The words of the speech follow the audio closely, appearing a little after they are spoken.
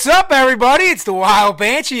What's up, everybody? It's the Wild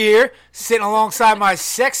Banshee here, sitting alongside my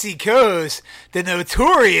sexy co-host, the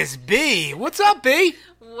Notorious B. What's up, B?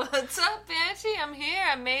 What's up, Banshee? I'm here.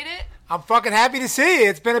 I made it. I'm fucking happy to see you.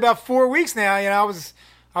 It's been about 4 weeks now. You know,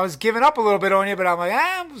 I was giving up a little bit on you, but I'm like,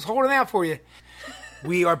 I was holding out for you.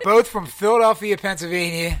 We are both from Philadelphia,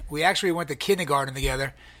 Pennsylvania. We actually went to kindergarten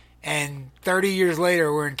together, and 30 years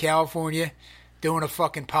later, we're in California doing a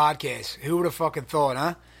fucking podcast. Who would have fucking thought,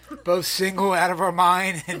 huh? Both single, out of our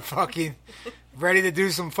mind, and fucking ready to do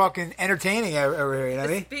some fucking entertaining over here. You know what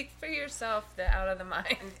I mean? Speak for yourself, the out of the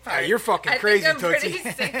mind part. Yeah, you're fucking crazy, I think I'm Tootsie.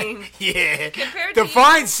 pretty sane. Yeah.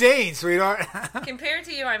 Define sane, sweetheart. Compared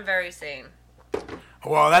to you, I'm very sane.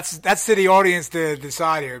 Well, that's to the audience to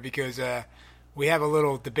decide here because we have a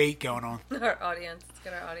little debate going on. Our audience. Let's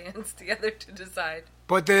get our audience together to decide.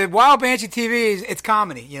 But the Wild Banshee TV it's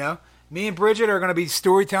comedy, you know? Me and Bridget are going to be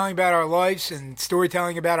storytelling about our lives and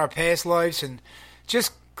storytelling about our past lives and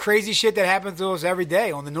just crazy shit that happens to us every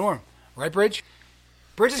day on the norm. Right, Bridge?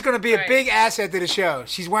 Bridget's going to be a big asset to the show.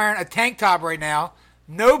 She's wearing a tank top right now,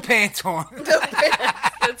 no pants on. No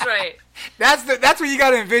pants. That's right. That's what you got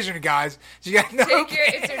to envision, guys. You got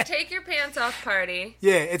It's your take your pants off party.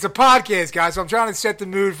 Yeah, it's a podcast, guys. So I'm trying to set the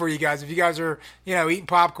mood for you guys. If you guys are, eating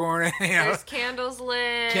popcorn, There's candles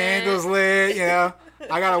lit.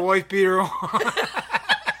 I got a wife beater on.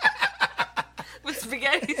 With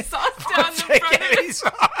spaghetti sauce down the front of it.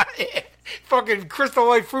 Yeah. Fucking Crystal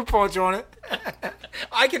Light fruit punch on it.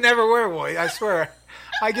 I can never wear white, I swear.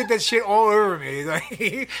 I get that shit all over me.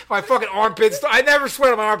 Like, my fucking armpits. I never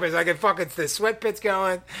sweat on my armpits. I get fucking the sweat pits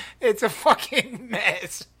going. It's a fucking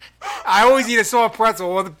mess. I always eat a soft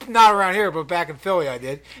pretzel. Well, not around here, but back in Philly I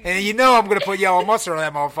did. And I'm going to put yellow mustard on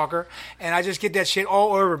that motherfucker. And I just get that shit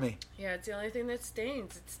all over me. Yeah, it's the only thing that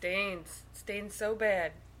stains. It stains. It stains so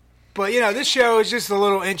bad. But, this show is just a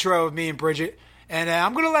little intro of me and Bridget. And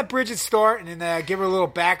I'm going to let Bridget start and then give her a little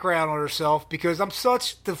background on herself because I'm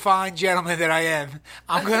such the fine gentleman that I am.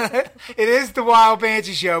 It is the Wild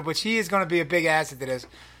Banshee show, but she is going to be a big asset to this.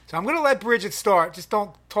 So I'm going to let Bridget start. Just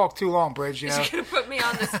don't talk too long, Bridge. You're going to put me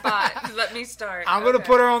on the spot. Let me start. I'm going to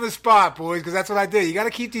put her on the spot, boys, because that's what I do. You got to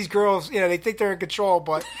keep these girls, they think they're in control,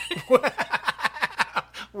 but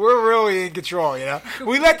we're really in control,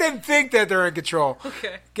 We let them think that they're in control.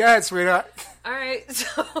 Okay. Go ahead, sweetheart. All right.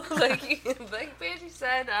 So, like Banshee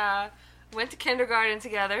said, went to kindergarten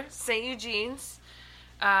together, St. Eugene's.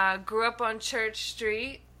 Grew up on Church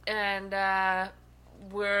Street, and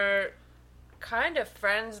we're kind of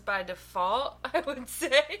friends by default, I would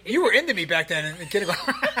say. You were into me back then in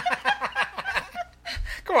kindergarten.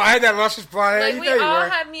 Come on, I had that luscious blonde hair. We all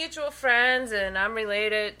have mutual friends, and I'm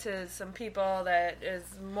related to some people that is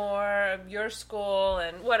more of your school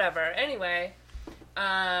and whatever. Anyway,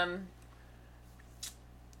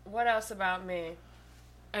 what else about me?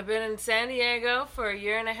 I've been in San Diego for a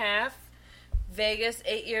year and a half. Vegas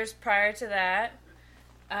 8 years prior to that.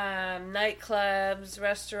 Nightclubs,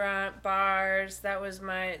 restaurant, bars. That was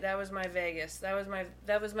my Vegas. That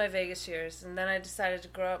was my Vegas years. And then I decided to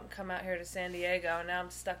grow up and come out here to San Diego. And now I'm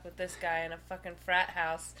stuck with this guy in a fucking frat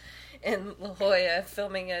house in La Jolla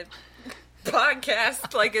filming a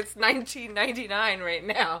podcast like it's 1999 right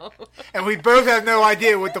now. And we both have no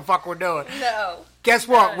idea what the fuck we're doing. No. Guess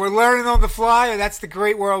what? We're learning on the fly, and that's the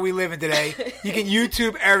great world we live in today. You can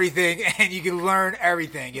YouTube everything, and you can learn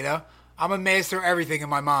everything, I'm a master of everything in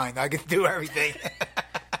my mind. I can do everything.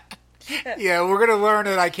 Yeah, we're going to learn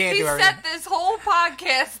that I can't do everything. He set this whole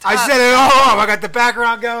podcast up. I set it all up. I got the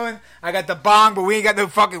background going. I got the bong, but we ain't got no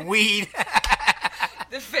fucking weed.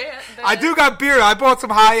 I do got beer. I bought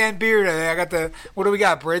some high-end beer today. I got what do we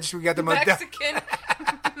got, Bridge? We got the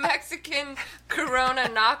Mexican Corona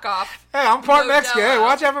knockoff. Hey, I'm part Mexican. Hey,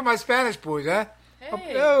 watch out for my Spanish boys, huh?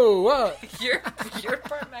 Hey. Oh, what? You're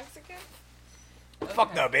part Mexican? Okay.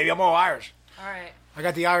 Fuck no, baby. I'm all Irish. All right. I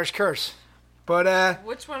got the Irish curse. But,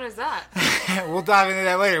 which one is that? We'll dive into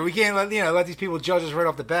that later. We can't let these people judge us right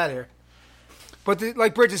off the bat here. But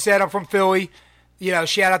like Bridget said, I'm from Philly.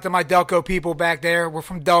 Shout out to my Delco people back there. We're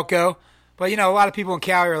from Delco. But, a lot of people in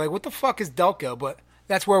Cali are like, what the fuck is Delco? But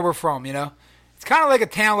that's where we're from, It's kind of like a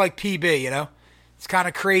town like PB, It's kind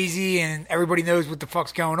of crazy and everybody knows what the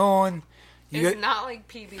fuck's going on. It's not like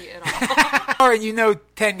PB at all. And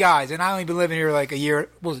 10 guys. And I only been living here like a year.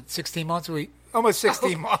 What was it, 16 months? Almost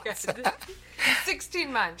 16 months.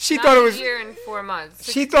 16 months. She thought it was a year and 4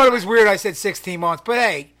 months. She thought it was weird I said 16 months. But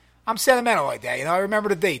hey, I'm sentimental like that. I remember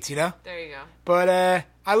the dates, There you go. But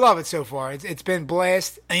I love it so far. It's been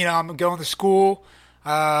blast. I'm going to school.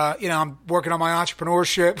 I'm working on my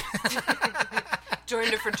entrepreneurship.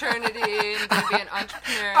 joined a fraternity and going to be an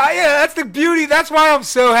entrepreneur. Yeah, that's the beauty. That's why I'm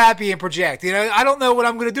so happy and project. You know, I don't know what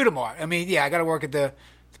I'm going to do tomorrow. I mean, yeah, I got to work at the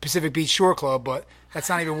Pacific Beach Shore Club, but that's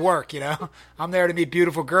not even work, you know. I'm there to meet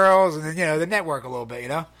beautiful girls and then, you know, the network a little bit, you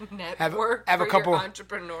know. Network have a couple your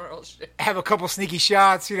entrepreneurial shit. Have a couple sneaky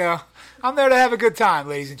shots, you know. I'm there to have a good time,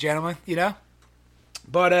 ladies and gentlemen, you know.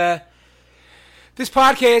 But this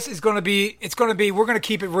podcast is going to be, we're going to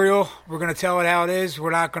keep it real. We're going to tell it how it is.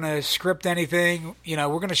 We're not going to script anything. You know,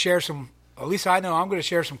 we're going to share some, at least I know I'm going to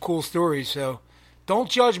share some cool stories. So don't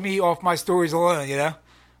judge me off my stories alone, you know.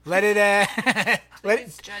 Let it,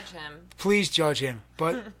 Please judge him. Please judge him.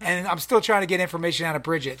 And I'm still trying to get information out of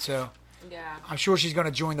Bridget, so yeah, I'm sure she's going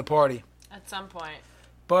to join the party. At some point.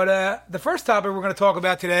 But the first topic we're going to talk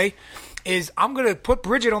about today is I'm going to put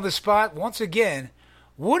Bridget on the spot once again.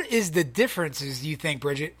 What is the differences, do you think,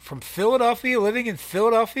 Bridget, from Philadelphia, living in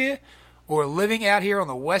Philadelphia, or living out here on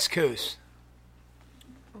the West Coast?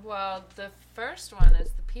 Well, the first one is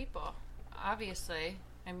the people, obviously.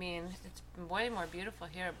 I mean, it's way more beautiful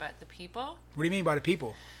here, but the people? What do you mean by the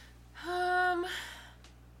people?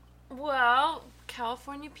 Well,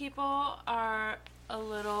 California people are a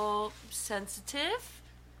little sensitive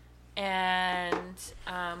and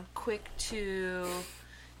quick to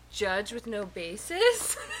judge with no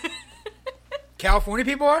basis. California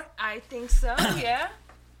people are? I think so, yeah.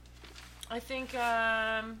 I think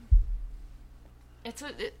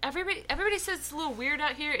everybody says it's a little weird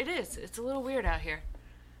out here. It is. It's a little weird out here.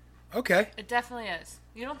 Okay. It definitely is.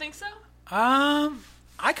 You don't think so?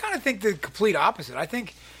 I kind of think the complete opposite. I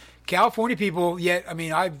think California people,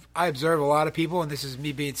 I observe a lot of people, and this is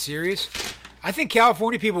me being serious. I think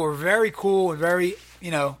California people are very cool and very,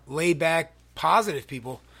 you know, laid back, positive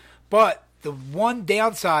people. But the one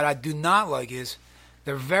downside I do not like is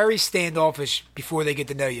they're very standoffish before they get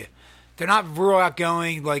to know you. They're not real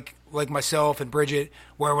outgoing like myself and Bridget,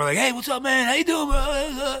 where we're like, hey, what's up, man? How you doing,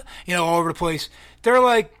 bro? You know, all over the place. They're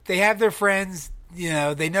like, they have their friends, you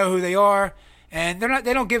know, they know who they are, and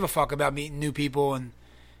they don't give a fuck about meeting new people and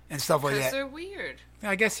stuff like that. Because they're weird.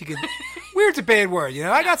 I guess you could. Weird's a bad word, you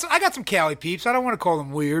know. I got some Cali peeps. I don't want to call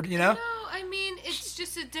them weird, you know. No, I mean it's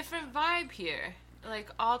just a different vibe here.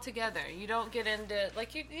 Like altogether, you don't get into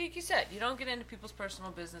like you said, you don't get into people's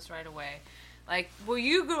personal business right away. Like where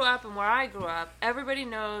you grew up and where I grew up, everybody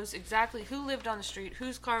knows exactly who lived on the street,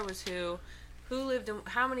 whose car was who lived in,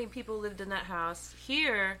 how many people lived in that house.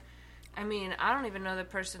 Here, I mean, I don't even know the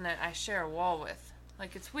person that I share a wall with.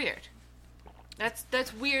 Like it's weird.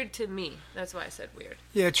 That's weird to me. That's why I said weird.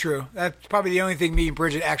 Yeah, true. That's probably the only thing me and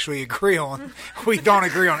Bridget actually agree on. We don't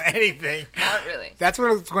agree on anything. Not really. That's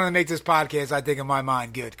what's going to make this podcast, I think, in my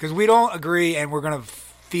mind, good. Because we don't agree, and we're going to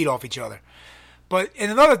feed off each other. But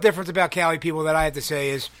and another difference about Cali people that I have to say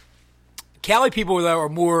is, Cali people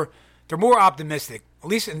though they're more optimistic. At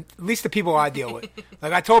least the people I deal with.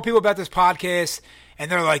 Like I told people about this podcast, and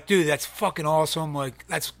they're like, "Dude, that's fucking awesome! Like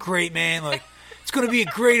that's great, man! Like it's gonna be a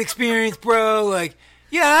great experience, bro!" Like,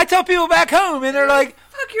 yeah, I tell people back home, and they're like,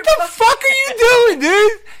 "The fuck are you doing,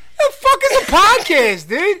 dude? The fuck is a podcast,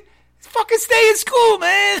 dude? Fucking stay in school,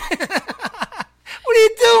 man! What are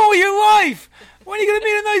you doing with your life? When are you going to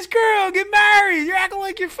meet a nice girl, get married? You're acting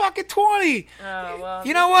like you're fucking 20. Oh, well.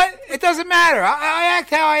 You know what? It doesn't matter. I act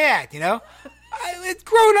how I act, you know?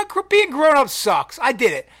 Being grown up sucks. I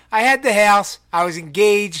did it. I had the house. I was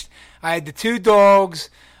engaged. I had the 2 dogs.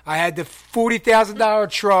 I had the $40,000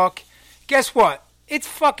 truck. Guess what? It's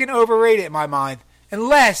fucking overrated in my mind.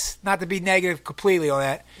 Unless, not to be negative completely on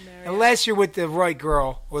that, unless you're with the right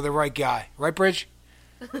girl or the right guy. Right, Bridge?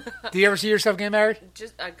 Do you ever see yourself getting married?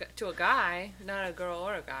 Just to a guy, not a girl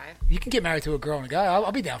or a guy. You can get married to a girl and a guy.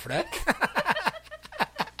 I'll be down for that.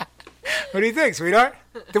 What do you think, sweetheart?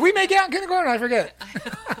 Did we make out in kindergarten? I forget.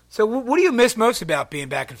 So what do you miss most about being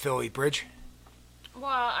back in Philly, Bridge? Well,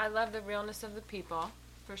 I love the realness of the people,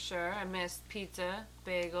 for sure. I miss pizza,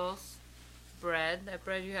 bagels, bread. That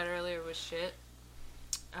bread you had earlier was shit.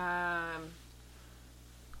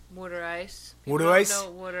 Water ice. Water ice? I don't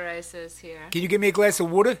know what water ice is here. Can you give me a glass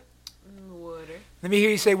of water? Water. Let me hear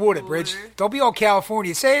you say water, Bridge. Don't be all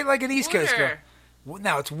California. Say it like an East Coast girl.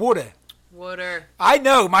 No, it's water. Water. I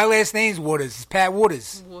know. My last name's Waters. It's Pat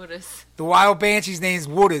Waters. Waters. The Wild Banshee's name's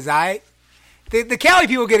Waters, all right? The Cali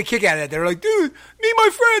people get a kick out of that. They're like, dude, me and my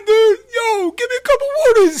friend, dude, yo, give me a couple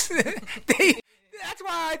Waters. That's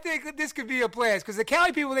why I think that this could be a blast, because the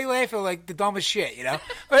Cali people, they laugh at like the dumbest shit, you know?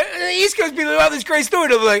 But the East Coast people about this great story,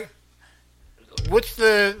 they're like,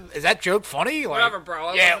 is that joke funny? Like, whatever, bro.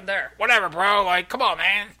 I wasn't there. Whatever, bro. Like, come on,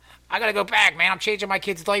 man. I got to go back, man. I'm changing my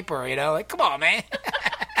kid's diaper, you know? Like, come on, man.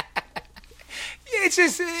 it's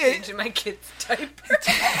just changing my kid's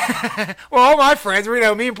diaper. Well, all my friends,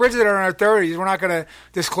 me and Bridget are in our 30s. We're not going to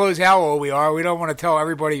disclose how old we are. We don't want to tell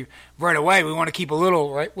everybody right away. We want to keep a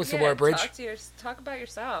little, right? What's the word, Bridge? Talk about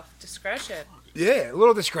yourself. Discretion. Yeah, a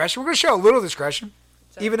little discretion. We're going to show a little discretion.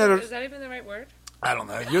 Is that even the right word? I don't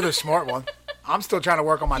know. You're the smart one. I'm still trying to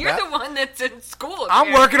work on my You're the one that's in school.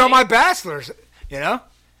 I'm working on my bachelor's, All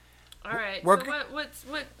right. Work... So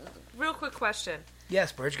what real quick question.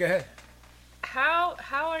 Yes, Bridge, go ahead. How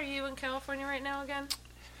are you in California right now again?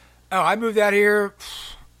 Oh, I moved out here,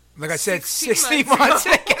 like I said, 60 months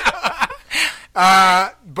ago.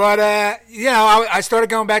 I started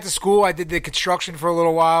going back to school. I did the construction for a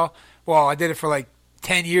little while. Well, I did it for like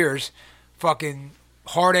 10 years. Fucking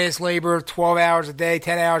hard-ass labor, 12 hours a day,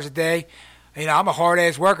 10 hours a day. I'm a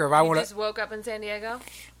hard-ass worker. If I want to... just woke up in San Diego?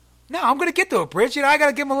 No, I'm going to get to it, Bridge. I got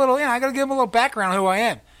to give him a little background on who I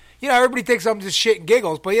am. Everybody thinks I'm just shit and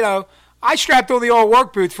giggles, but, I strapped on the old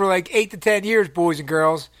work boots for like 8 to 10 years, boys and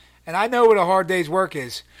girls, and I know what a hard day's work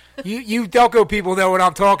is. You Delco people know what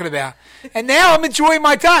I'm talking about. And now I'm enjoying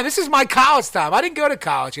my time. This is my college time. I didn't go to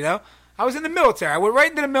college, I was in the military. I went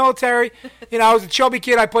right into the military. I was a chubby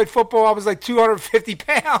kid. I played football. I was like 250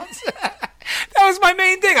 pounds. That was my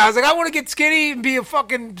main thing. I was like, I want to get skinny and be a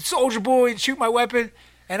fucking soldier boy and shoot my weapon.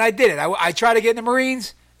 And I did it. I tried to get in the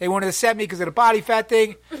Marines. They wanted to set me because of the body fat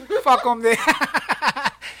thing. Fuck them.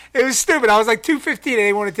 It was stupid. I was like 215 and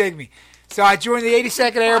they wanted to take me. So I joined the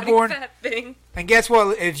 82nd Airborne. Body fat thing. And guess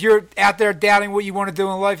what? If you're out there doubting what you want to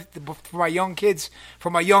do in life, for my young kids, for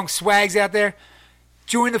my young swags out there,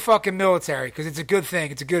 join the fucking military because it's a good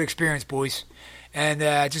thing. It's a good experience, boys. And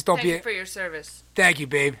just don't Thank you for your service. Thank you,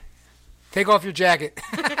 babe. Take off your jacket.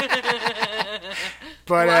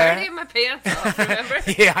 But I already have my pants off, remember?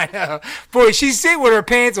 Yeah, I know. Boy, she's sitting with her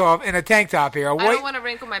pants off in a tank top here. I don't want to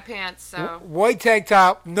wrinkle my pants, so... White tank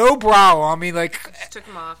top, no bra on me. Just took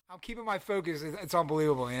them off. I'm keeping my focus. It's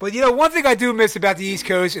unbelievable, man. But, one thing I do miss about the East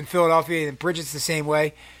Coast and Philadelphia, and Bridget's the same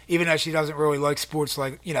way, even though she doesn't really like sports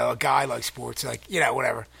like, a guy likes sports, like,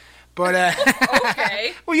 whatever. But,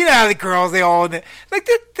 okay. Well, how the girls, they all... the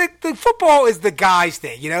football is the guys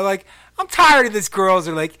thing, I'm tired of this girls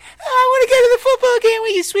are like, I want to go to the football game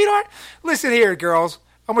with you, sweetheart. Listen here, girls.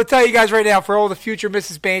 I'm going to tell you guys right now, for all the future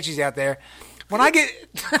Mrs. Banshees out there, when I get...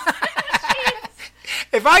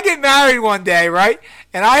 If I get married one day, right,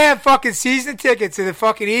 and I have fucking season tickets to the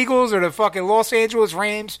fucking Eagles or the fucking Los Angeles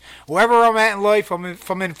Rams, wherever I'm at in life, I'm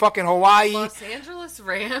in fucking Hawaii. Los Angeles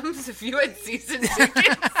Rams? If you had season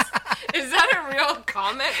tickets? Is that a real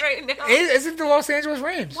comment right now? Isn't the Los Angeles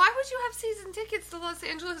Rams? Why would you have season tickets to Los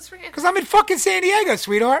Angeles Rams? Because I'm in fucking San Diego,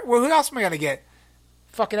 sweetheart. Well, who else am I going to get?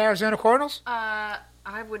 Fucking Arizona Cardinals? I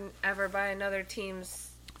wouldn't ever buy another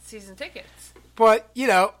team's season tickets. But,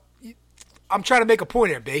 I'm trying to make a point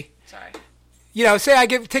here, B. Sorry. Say I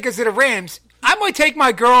get tickets to the Rams. I might take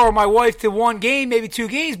my girl or my wife to one game, maybe 2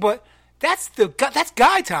 games, but that's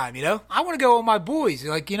guy time, I want to go with my boys,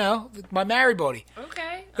 like, my married buddy.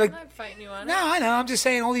 Okay. Like, I'm not fighting you on it. No, I know. I'm just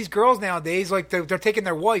saying all these girls nowadays, like, they're taking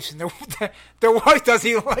their wives, and their wife doesn't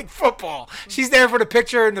even like football. She's there for the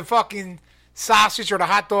picture and the fucking sausage or the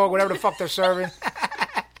hot dog, whatever the fuck they're serving.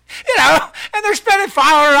 And they're spending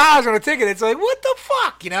 $500 on a ticket. It's like, what the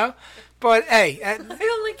fuck, But, hey. I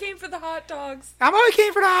only came for the hot dogs. I only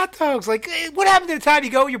came for the hot dogs. Like, what happened to the time you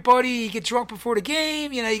go with your buddy, you get drunk before the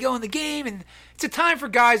game, you go in the game, and it's a time for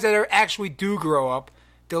guys that actually do grow up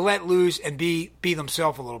to let loose and be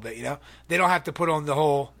themselves a little bit, They don't have to put on the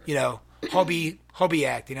whole, hubby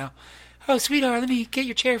act, Oh, sweetheart, let me get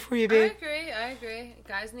your chair for you, babe. I agree.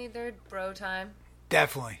 Guys need their bro time.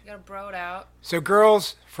 Definitely. You gotta bro it out. So,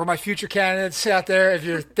 girls, for my future candidates out there, if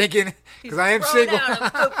you're thinking, because I am single. Out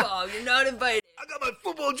on football. You're not invited. I got my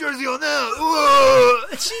football jersey on now. Whoa.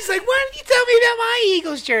 She's like, why didn't you tell me about my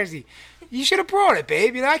Eagles jersey? You should have brought it,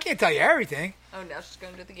 babe. I can't tell you everything. Oh, now she's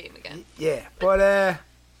going to the game again. Yeah, but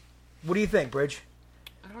what do you think, Bridge?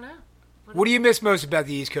 I don't know. What do you miss most about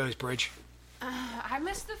the East Coast, Bridge? I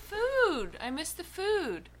miss the food. I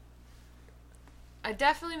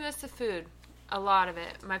definitely miss the food. A lot of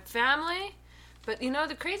it. My family. But,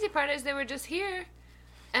 the crazy part is they were just here.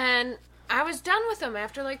 And I was done with them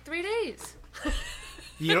after like 3 days.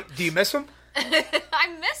 Do you miss them? I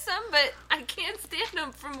miss them, but I can't stand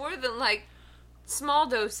them for more than like small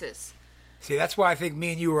doses. See, that's why I think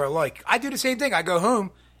me and you are alike. I do the same thing. I go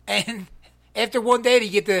home, and after one day, you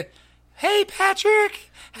get the, hey, Patrick,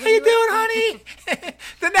 how you doing, honey?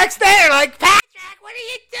 The next day, they're like, Patrick, what are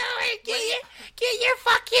you doing? Get your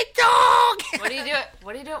fucking dog. What do you do?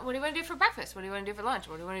 What do you want to do for breakfast? What do you want to do for lunch?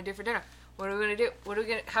 What do you want to do for dinner? What are we going to do?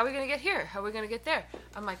 How are we going to get here? How are we going to get there?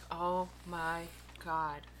 I'm like, oh my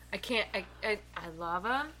God. I can't. I love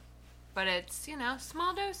them, but it's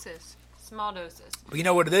small doses. Small doses. But you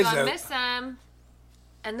know what it is, So I though. miss them,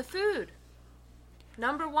 and the food.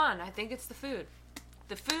 Number one, I think it's the food.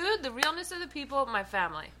 The food, the realness of the people, my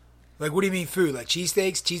family. Like, what do you mean food? Like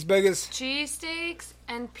cheesesteaks, cheeseburgers? Cheesesteaks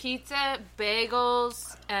and pizza,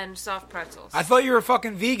 bagels, and soft pretzels. I thought you were a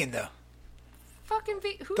fucking vegan, though. Fucking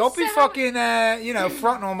who Don't be said fucking,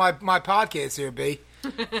 fronting on my podcast here, B.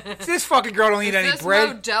 This fucking girl don't eat any this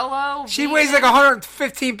bread. Modelo She vegan? weighs like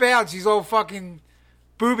 115 pounds. She's all fucking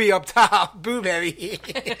booby up top. Boob heavy.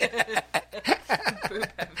 Boob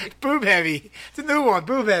heavy. Boob heavy. It's a new one.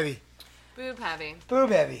 Boob heavy. Boob heavy. Boob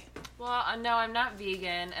heavy. Well, no, I'm not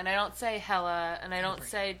vegan, and I don't say hella, and I don't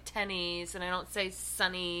say tennies, and I don't say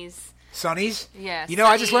sunnies. Sunnies? Yeah. You know,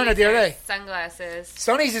 I just learned that the other day. Sunglasses.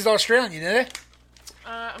 Sunnies is Australian, you know that?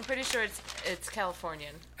 I'm pretty sure it's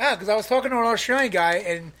Californian. Ah, because I was talking to an Australian guy,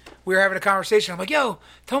 and we were having a conversation. I'm like, yo,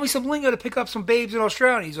 tell me some lingo to pick up some babes in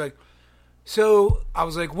Australia. He's like, so I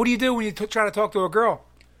was like, what do you do when you try to talk to a girl?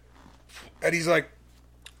 And he's like,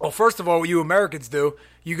 well, first of all, what you Americans do,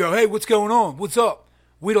 you go, hey, what's going on? What's up?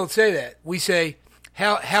 We don't say that. We say,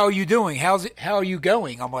 how are you doing? How are you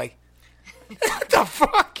going? I'm like, what the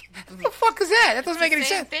fuck? What the fuck is that? That doesn't make any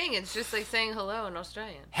Same sense. thing. It's just like saying hello in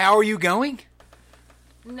Australian. How are you going?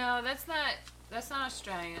 No, that's not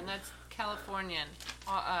Australian. That's Californian.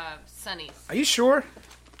 Sunnies. Are you sure?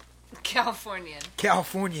 Californian.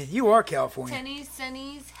 Californian. You are Californian. Tennies,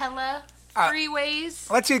 sunnies, hella, Uh, freeways.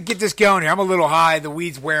 Let's just get this going here. I'm a little high. The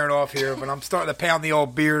weed's wearing off here, but I'm starting to pound the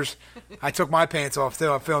old beers. I took my pants off,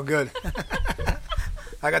 too. I'm feeling good.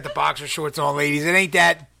 I got the boxer shorts on, ladies. It ain't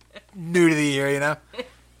that new to the year, you know?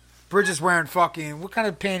 Bridge is wearing fucking... What kind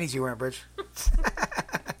of panties you wearing, Bridge?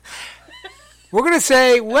 We're going to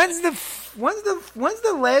say, when's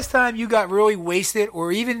the last time you got really wasted,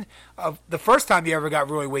 or even the first time you ever got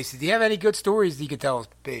really wasted? Do you have any good stories that you could tell us,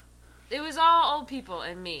 B? It was all old people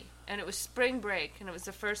and me. And it was spring break, and it was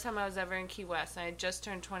the first time I was ever in Key West. And I had just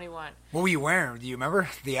turned 21. What were you wearing? Do you remember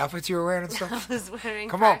the outfits you were wearing and stuff? I was wearing...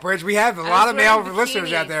 Come on, Bridge. We have a lot of male wearing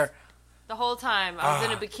listeners out bikinis. there. The whole time. I was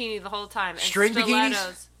in a bikini the whole time. And String bikinis?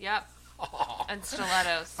 stilettos. Yep. And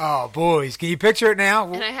stilettos. Oh, boys. Can you picture it now?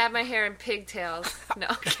 And I had my hair in pigtails. No.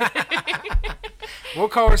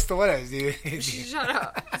 What color stilettos do you... Shut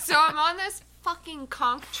up. So I'm on this fucking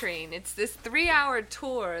conch train. It's this 3-hour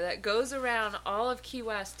tour that goes around all of Key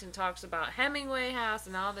West and talks about Hemingway House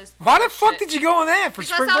and all this. Why the fuck shit. did you go on that for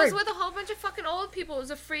Because spring I break? was with a whole bunch of fucking old people. It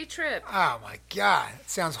was a free trip. Oh, my God. It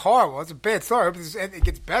sounds horrible. It's a bad story. I hope it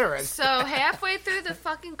gets better. So halfway through the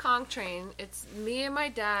fucking conch train, it's me and my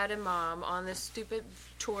dad and mom on this stupid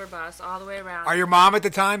tour bus all the way around. Are your mom at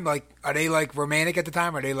the time, like, are they, like, romantic at the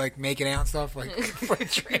time? Are they, like, making out and stuff? Like, for the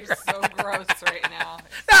train You're so gross right now.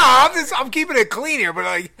 No, I'm keeping it clean here, but,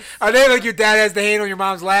 like, are they, like, your dad has the hand on your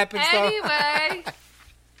mom's lap and stuff? Anyway,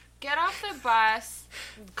 get off the bus,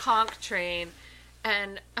 conch train,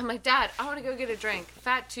 and I'm like, Dad, I want to go get a drink.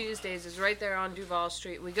 Fat Tuesdays is right there on Duval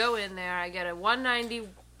Street. We go in there. I get a 190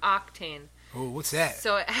 octane. Oh, what's that?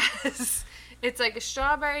 So it has, it's like a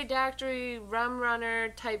strawberry daiquiri rum runner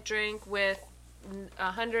type drink with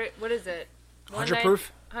 100, what is it? 100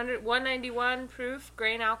 proof? 191 proof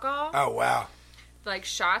grain alcohol. Oh, wow. Like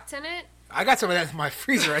shots in it. I got some of that in my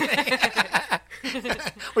freezer, I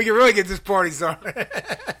think. We can really get this party started.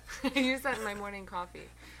 I use that in my morning coffee.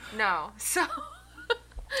 No. So...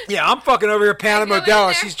 Yeah, I'm fucking over here pounding I go in Modelo.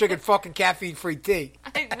 there. She's drinking fucking caffeine-free tea.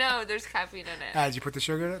 I know there's caffeine in it. Did you put the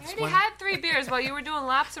sugar in it? I already had 3 beers while you were doing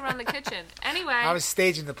laps around the kitchen. Anyway. I was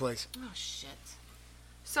staging the place. Oh, shit.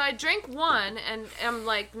 So I drink one, and I'm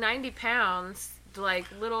like 90 pounds, like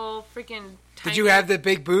little freaking tiny... Did you have the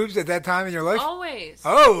big boobs at that time in your life? Always.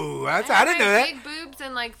 Oh, I didn't know that. Big boobs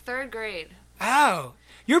in like 3rd grade. Oh.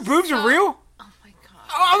 Your boobs are real? Oh, my God.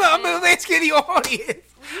 Oh, I'm asking the audience.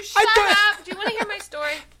 You shut up. Do you want to hear my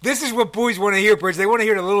story? This is what boys want to hear, Bridge. They want to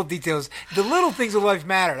hear the little details. The little things of life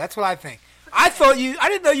matter. That's what I think. I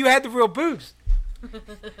didn't know you had the real boobs.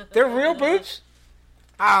 They're real boobs?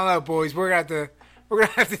 I don't know, boys. We're gonna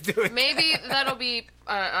have to do it. Maybe that'll be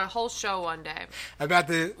a whole show one day.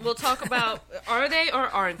 We'll talk about are they or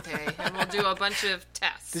aren't they, and we'll do a bunch of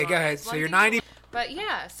tests. Go ahead. So you're 90. But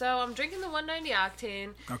yeah, so I'm drinking the 190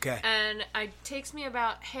 octane. Okay. And it takes me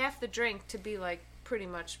about half the drink to be like pretty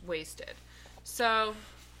much wasted. So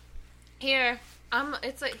here,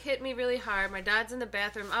 it's like hit me really hard. My dad's in the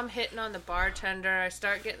bathroom. I'm hitting on the bartender. I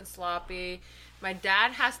start getting sloppy. My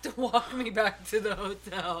dad has to walk me back to the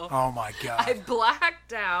hotel. Oh my God. I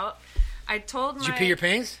blacked out. I told Did you pee your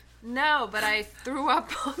pants? No, but I threw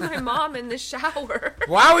up on my mom in the shower.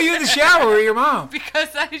 Why were you in the shower with your mom? Because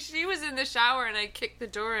she was in the shower and I kicked the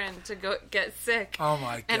door in to go get sick. Oh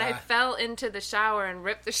my God. And I fell into the shower and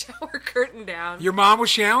ripped the shower curtain down. Your mom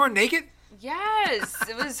was showering naked? Yes.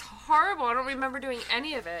 It was horrible. I don't remember doing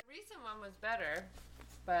any of it. The recent one was better.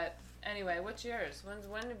 But anyway, what's yours?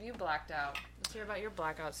 When have you blacked out? Let's hear about your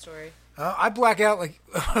blackout story. I black out like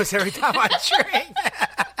almost every time I drink.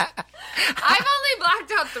 I've only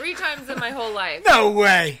blacked out 3 times in my whole life. No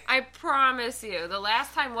way. I promise you. The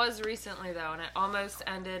last time was recently, though, and it almost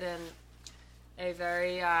ended in a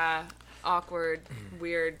very awkward,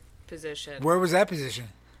 weird position. Where was that position?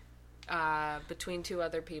 Between 2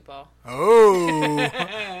 other people. Oh.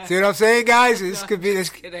 See what I'm saying, guys? This could be...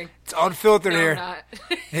 Kidding. It's unfiltered No, here. I'm not.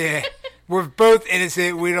 Yeah. We're both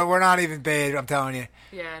innocent. We're not even bad, I'm telling you.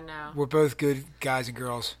 Yeah, no. We're both good guys and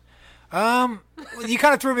girls. You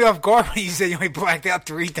kind of threw me off guard when you said you only blacked out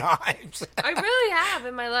 3 times. I really have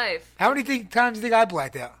in my life. How many times do you think I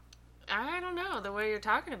blacked out? I don't know. The way you're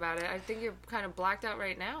talking about it, I think you're kind of blacked out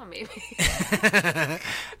right now, maybe.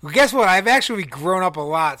 Well, guess what? I've actually grown up a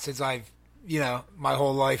lot since my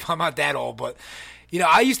whole life. I'm not that old, but,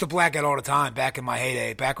 I used to black out all the time back in my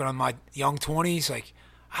heyday. Back when I'm in my young 20s, like,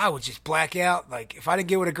 I would just black out. Like, if I didn't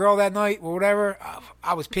get with a girl that night or whatever,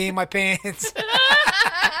 I was peeing my pants.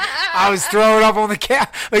 I was throwing up on the couch.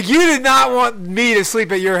 Like, you did not want me to sleep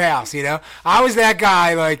at your house, I was that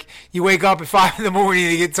guy, like, you wake up at 5 in the morning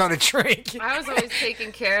and you get something to drink. I was always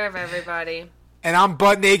taking care of everybody. And I'm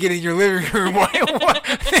butt naked in your living room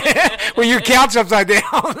with your couch upside down,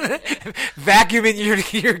 vacuuming your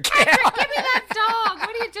couch. Give me that dog.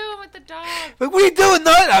 What are you doing with the dog? Like, what are you doing,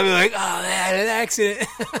 nut? I'll be like, oh, man, I had an accident.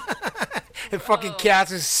 The fucking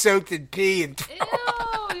couch is soaked in pee and throw.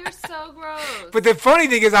 Ew, you're so gross. But the funny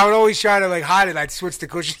thing is, I would always try to like hide it. I'd switch the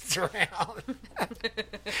cushions around.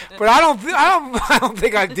 But I don't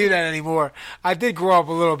think I do that anymore. I did grow up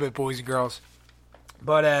a little bit, boys and girls.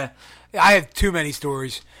 But I have too many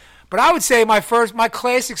stories. But I would say my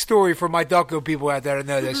classic story for my Duckville people out there to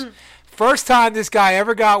know this. First time this guy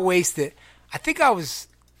ever got wasted, I think I was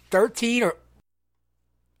 13 or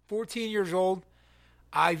 14 years old.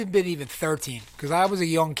 I haven't been even 13 because I was a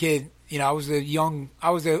young kid. I was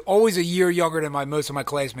always a year younger than most of my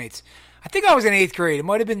classmates. I think I was in 8th grade. It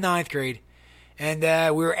might have been 9th grade. And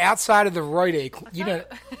we were outside of the Rite Aid.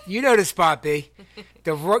 You know the spot, B.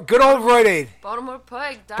 The good old Rite Aid. Baltimore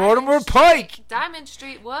Pike. Diamond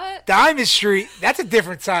Street, what? Diamond Street. That's a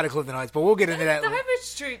different side of Clifton Heights, but we'll get into that later. Diamond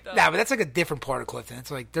Street, though. Nah, but that's like a different part of Clifton.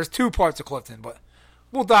 It's like there's 2 parts of Clifton, but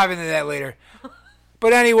we'll dive into that later.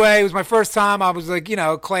 But anyway, it was my first time. I was like,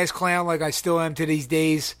 a class clown like I still am to these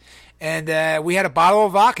days. And we had a bottle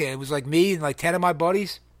of vodka. It was like me and like 10 of my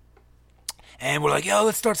buddies. And we're like, yo,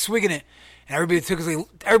 let's start swigging it. And everybody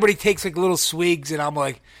takes like little swigs. And I'm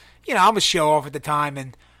like, I'm a show off at the time.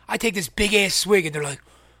 And I take this big ass swig. And they're like,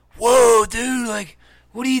 whoa, dude, like,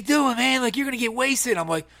 what are you doing, man? Like, you're going to get wasted. I'm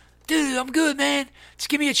like, dude, I'm good, man. Just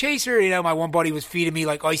give me a chaser. My one buddy was feeding me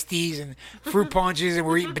like iced teas and fruit punches, and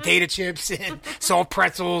we're eating potato chips and salt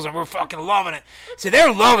pretzels, and we're fucking loving it. So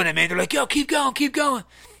they're loving it, man. They're like, yo, keep going, keep going.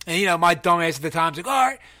 And, my dumb ass at the time's like, all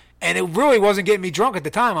right. And it really wasn't getting me drunk at the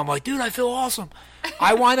time. I'm like, dude, I feel awesome.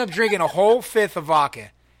 I wind up drinking a whole 5th of vodka,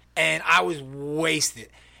 and I was wasted.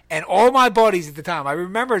 And all my buddies at the time, I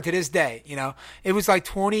remember to this day, it was like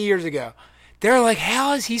 20 years ago. They're like,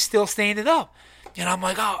 how is he still standing up? And I'm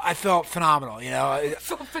like, oh, I felt phenomenal, I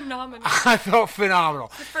felt phenomenal. I felt phenomenal.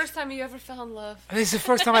 It's the first time you ever fell in love. It's the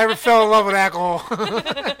first time I ever fell in love with alcohol.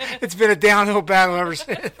 It's been a downhill battle ever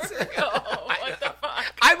since. Oh, what the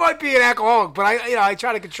fuck? I might be an alcoholic, but I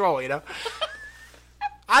try to control it,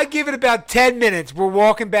 I give it about 10 minutes. We're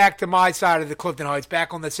walking back to my side of the Clifton Heights,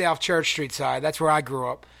 back on the South Church Street side. That's where I grew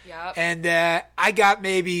up. Yep. And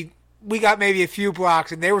we got maybe a few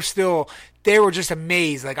blocks, and they were just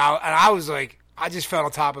amazed. Like I was like, I just felt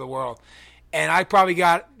on top of the world. And I probably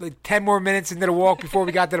got like 10 more minutes into the walk before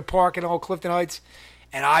we got to the park in old Clifton Heights.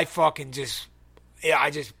 And I fucking just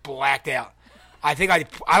blacked out. I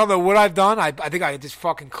don't know what I've done. I think I just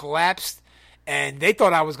fucking collapsed. And they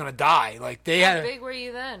thought I was going to die. Like How big were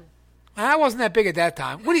you then? I wasn't that big at that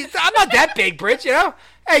time. I'm not that big, Bridge,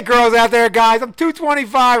 Hey, girls out there, guys, I'm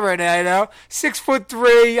 225 right now,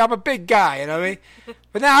 6'3". I'm a big guy, you know what I mean?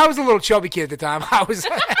 But now I was a little chubby kid at the time. I was...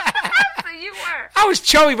 You were. I was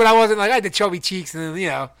chubby, but I wasn't like I had the chubby cheeks and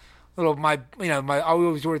I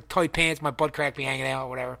always wore tight pants, my butt crack be hanging out or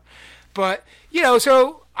whatever. But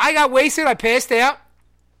so I got wasted, I passed out.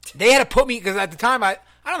 They had to put me because at the time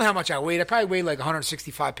I don't know how much I weighed. I probably weighed like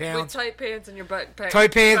 165 With pounds. tight pants and your butt.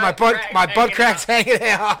 Tight pants, my butt cracks hanging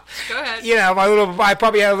out. Go ahead. You know, I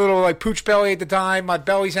probably had a little like pooch belly at the time. My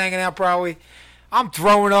belly's hanging out probably. I'm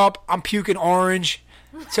throwing up. I'm puking orange.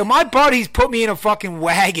 So my buddies put me in a fucking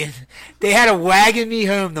wagon. They had to wagon me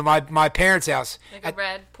home to my parents' house. Like a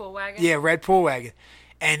red pull wagon? Yeah, red pull wagon.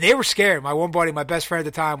 And they were scared. My one buddy, my best friend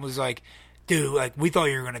at the time, was like, dude, like, we thought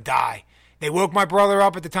you were going to die. They woke my brother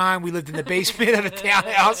up at the time. We lived in the basement of a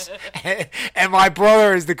townhouse. And my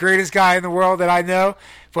brother is the greatest guy in the world that I know.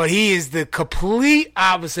 But he is the complete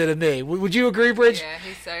opposite of me. Would you agree, Bridge? Yeah,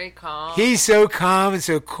 he's very calm. He's so calm and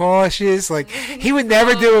so cautious. Like, he would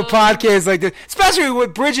never do a podcast like this. Especially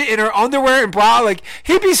with Bridget in her underwear and bra. Like,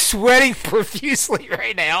 he'd be sweating profusely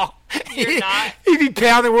right now. You're not. He'd be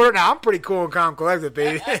pounding water. Now, I'm pretty cool and calm collected,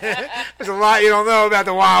 baby. There's a lot you don't know about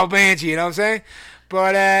the wild banshee, you know what I'm saying?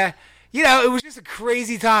 But, you know, it was just a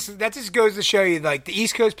crazy time. So that just goes to show you, like, the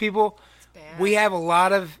East Coast people, we have a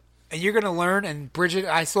lot of, and you're going to learn, and Bridget,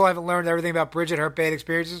 I still haven't learned everything about Bridget, her bad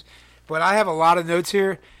experiences, but I have a lot of notes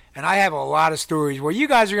here, and I have a lot of stories where you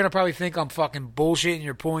guys are going to probably think I'm fucking bullshit and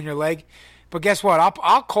you're pulling your leg. But guess what?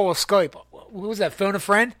 I'll call a Skype. What was that, Phone a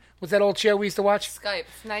Friend? What's that old show we used to watch? Skype.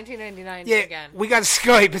 It's 1999 yeah, again. We got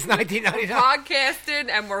Skype. It's 1999.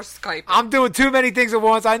 Podcasting and we're Skyping. I'm doing too many things at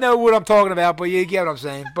once. I know what I'm talking about, but you get what I'm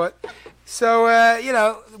saying. But so, you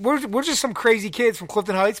know, we're just some crazy kids from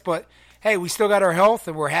Clifton Heights, but hey, we still got our health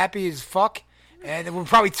and we're happy as fuck. And we're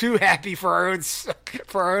probably too happy for our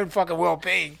own fucking well-being.